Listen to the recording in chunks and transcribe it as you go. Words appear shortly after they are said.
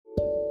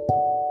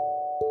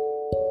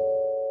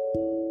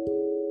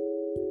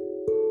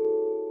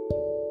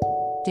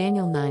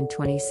Daniel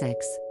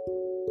 9:26.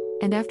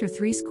 And after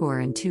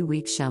 62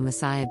 weeks shall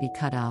Messiah be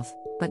cut off,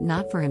 but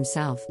not for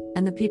himself,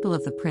 and the people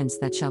of the prince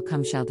that shall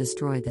come shall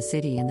destroy the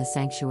city and the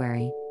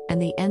sanctuary,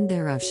 and the end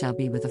thereof shall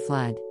be with a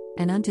flood,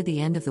 and unto the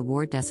end of the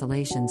war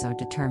desolations are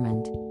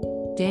determined.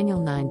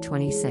 Daniel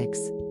 9:26.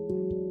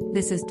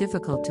 This is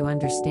difficult to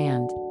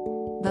understand.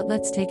 But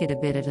let's take it a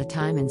bit at a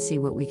time and see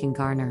what we can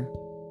garner.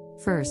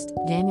 First,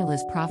 Daniel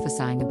is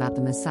prophesying about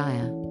the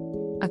Messiah.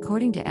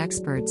 According to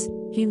experts,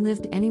 he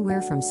lived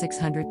anywhere from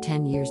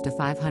 610 years to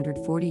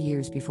 540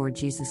 years before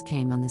Jesus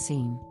came on the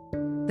scene.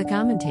 The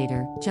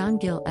commentator, John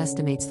Gill,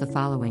 estimates the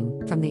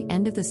following: from the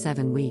end of the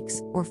 7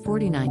 weeks, or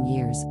 49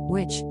 years,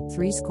 which,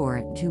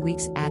 62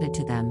 weeks added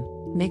to them,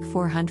 make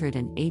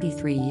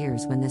 483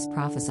 years when this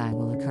prophecy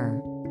will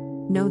occur.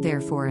 Know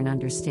therefore and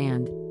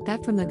understand,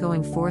 that from the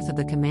going forth of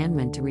the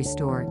commandment to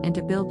restore and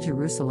to build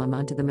Jerusalem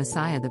unto the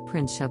Messiah the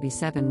Prince shall be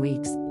 7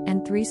 weeks,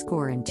 and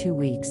 62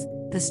 weeks,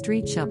 the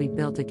street shall be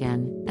built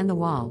again, and the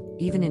wall,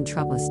 even in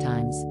troublous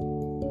times.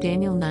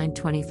 Daniel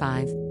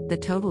 9:25, the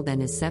total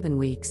then is 7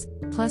 weeks,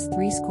 plus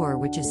 60,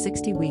 which is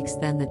 60 weeks,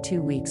 then the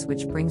 2 weeks,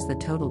 which brings the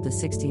total to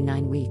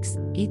 69 weeks,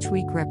 each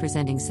week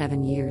representing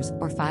 7 years,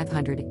 or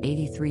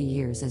 583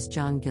 years, as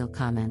John Gill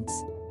comments.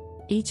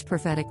 Each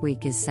prophetic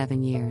week is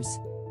 7 years.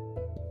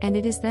 And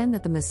it is then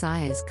that the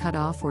Messiah is cut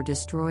off or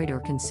destroyed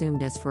or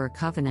consumed as for a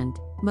covenant,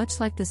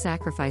 much like the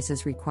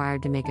sacrifices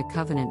required to make a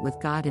covenant with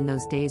God in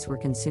those days were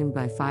consumed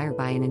by fire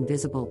by an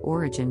invisible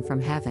origin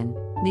from heaven,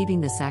 leaving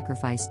the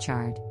sacrifice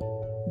charred.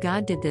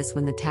 God did this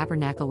when the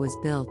tabernacle was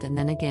built and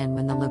then again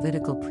when the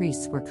Levitical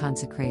priests were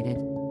consecrated.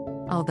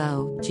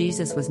 Although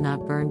Jesus was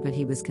not burned, but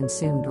he was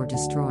consumed or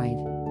destroyed.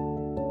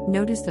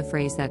 Notice the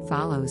phrase that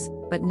follows,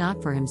 but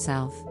not for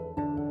himself.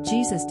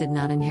 Jesus did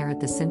not inherit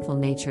the sinful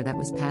nature that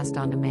was passed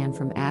on to man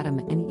from Adam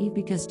and Eve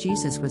because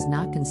Jesus was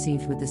not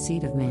conceived with the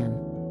seed of man.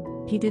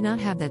 He did not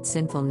have that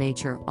sinful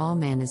nature all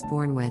man is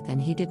born with, and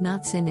he did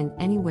not sin in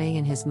any way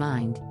in his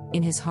mind,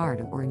 in his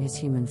heart, or in his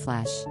human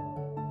flesh.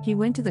 He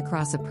went to the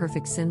cross a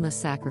perfect sinless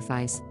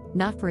sacrifice,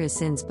 not for his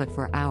sins but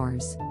for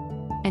ours.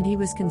 And he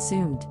was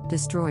consumed,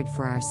 destroyed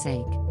for our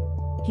sake.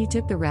 He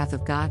took the wrath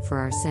of God for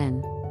our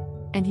sin.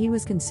 And he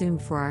was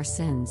consumed for our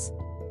sins.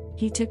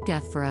 He took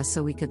death for us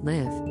so we could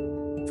live.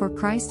 For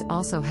Christ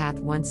also hath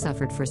once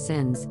suffered for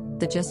sins,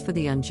 the just for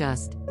the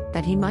unjust,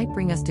 that he might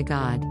bring us to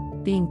God,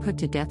 being put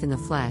to death in the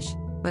flesh,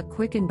 but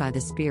quickened by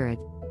the Spirit.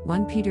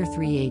 1 Peter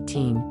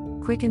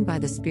 3:18, quickened by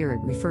the Spirit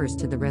refers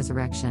to the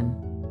resurrection.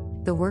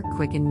 The word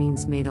quicken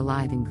means made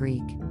alive in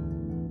Greek.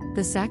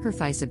 The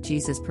sacrifice of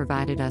Jesus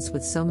provided us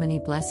with so many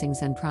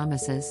blessings and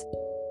promises.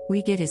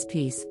 We get his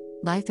peace,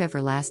 life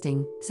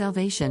everlasting,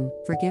 salvation,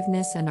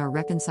 forgiveness, and are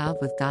reconciled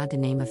with God, to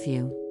name a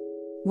few.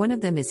 One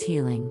of them is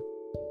healing.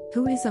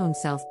 Who his own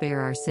self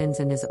bare our sins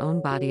in his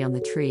own body on the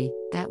tree,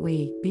 that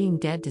we, being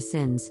dead to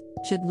sins,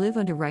 should live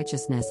unto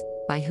righteousness,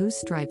 by whose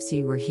stripes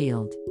ye were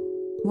healed.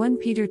 1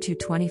 Peter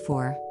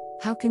 2:24,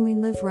 how can we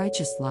live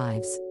righteous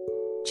lives?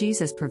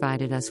 Jesus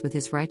provided us with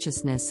his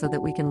righteousness so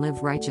that we can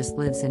live righteous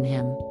lives in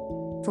him.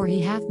 For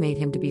he hath made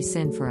him to be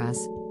sin for us,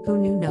 who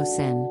knew no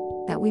sin,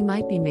 that we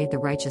might be made the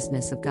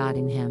righteousness of God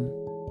in him.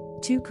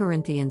 2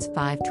 Corinthians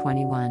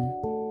 5:21.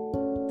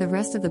 The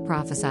rest of the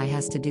prophecy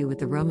has to do with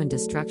the Roman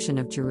destruction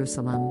of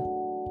Jerusalem.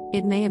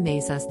 It may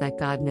amaze us that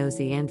God knows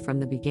the end from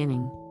the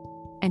beginning.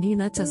 And he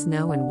lets us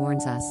know and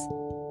warns us.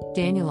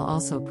 Daniel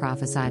also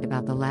prophesied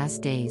about the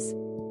last days.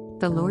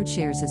 The Lord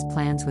shares his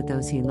plans with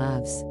those he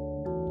loves.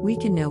 We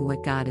can know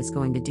what God is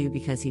going to do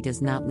because he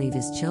does not leave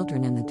his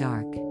children in the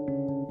dark.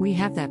 We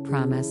have that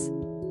promise.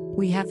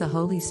 We have the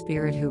Holy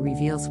Spirit who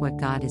reveals what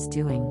God is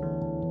doing.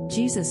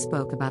 Jesus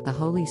spoke about the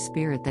Holy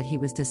Spirit that he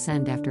was to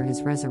send after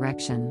his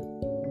resurrection.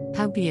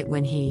 Howbeit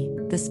when he,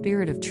 the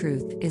Spirit of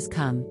truth, is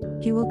come,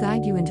 he will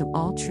guide you into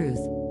all truth,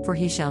 for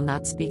he shall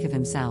not speak of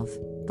himself,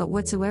 but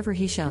whatsoever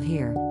he shall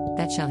hear,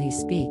 that shall he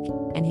speak,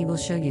 and he will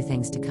show you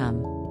things to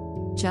come.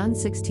 John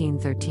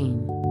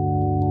 16:13.